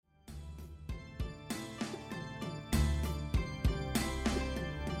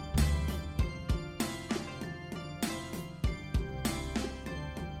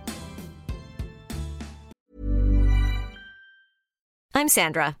I'm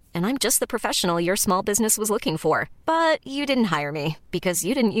Sandra, and I'm just the professional your small business was looking for. But you didn't hire me because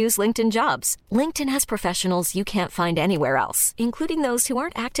you didn't use LinkedIn Jobs. LinkedIn has professionals you can't find anywhere else, including those who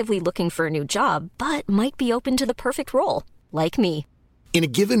aren't actively looking for a new job, but might be open to the perfect role, like me. In a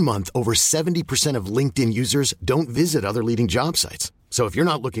given month, over 70% of LinkedIn users don't visit other leading job sites. So if you're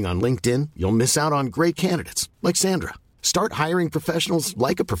not looking on LinkedIn, you'll miss out on great candidates like Sandra. Start hiring professionals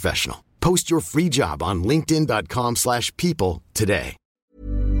like a professional. Post your free job on linkedin.com/people today.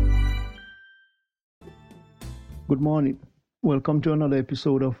 Good morning. Welcome to another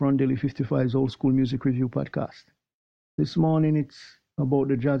episode of Rondelli 55's Old School Music Review Podcast. This morning it's about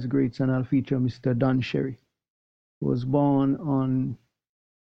the jazz greats, and I'll feature Mr. Don Cherry, who was born on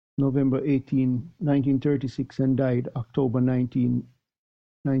November 18, 1936 and died October 19,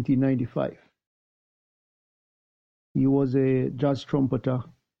 1995. He was a jazz trumpeter,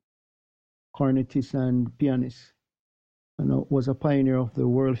 cornetist, and pianist, and was a pioneer of the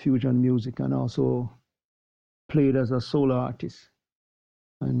world fusion music, and also played as a solo artist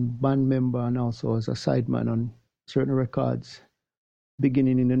and band member, and also as a sideman on certain records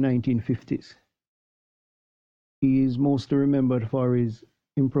beginning in the 1950s. He is mostly remembered for his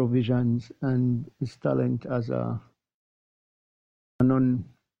improvisations and his talent as a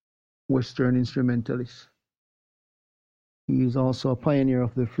non-Western instrumentalist. He is also a pioneer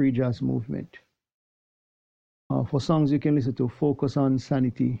of the free jazz movement. For songs you can listen to Focus on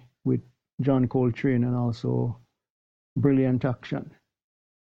Sanity with John Coltrane, and also Brilliant Action.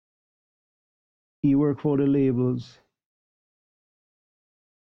 He worked for the labels,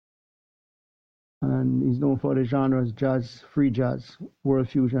 and he's known for the genres jazz, free jazz, world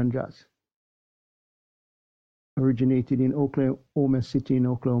fusion jazz. Originated in Oklahoma City in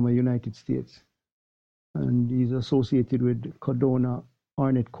Oklahoma, United States. And he's associated with Cardona,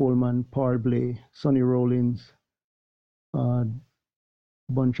 Ornette Coleman, Paul Bley, Sonny Rollins, a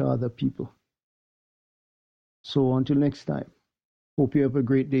bunch of other people. So until next time, hope you have a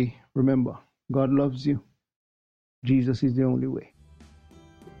great day. Remember, God loves you. Jesus is the only way.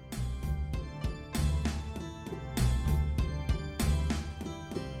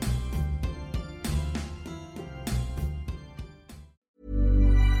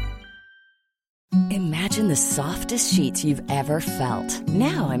 Imagine the softest sheets you've ever felt.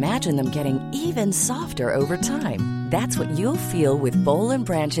 Now imagine them getting even softer over time. That's what you'll feel with Boll &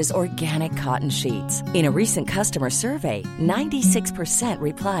 Branch's organic cotton sheets. In a recent customer survey, 96%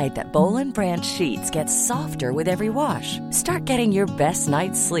 replied that Boll & Branch sheets get softer with every wash. Start getting your best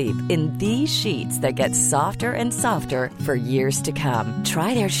night's sleep in these sheets that get softer and softer for years to come.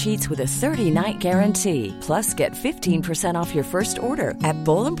 Try their sheets with a 30-night guarantee. Plus, get 15% off your first order at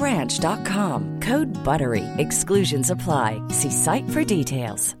bollandbranch.com. Code BUTTERY. Exclusions apply. See site for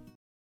details.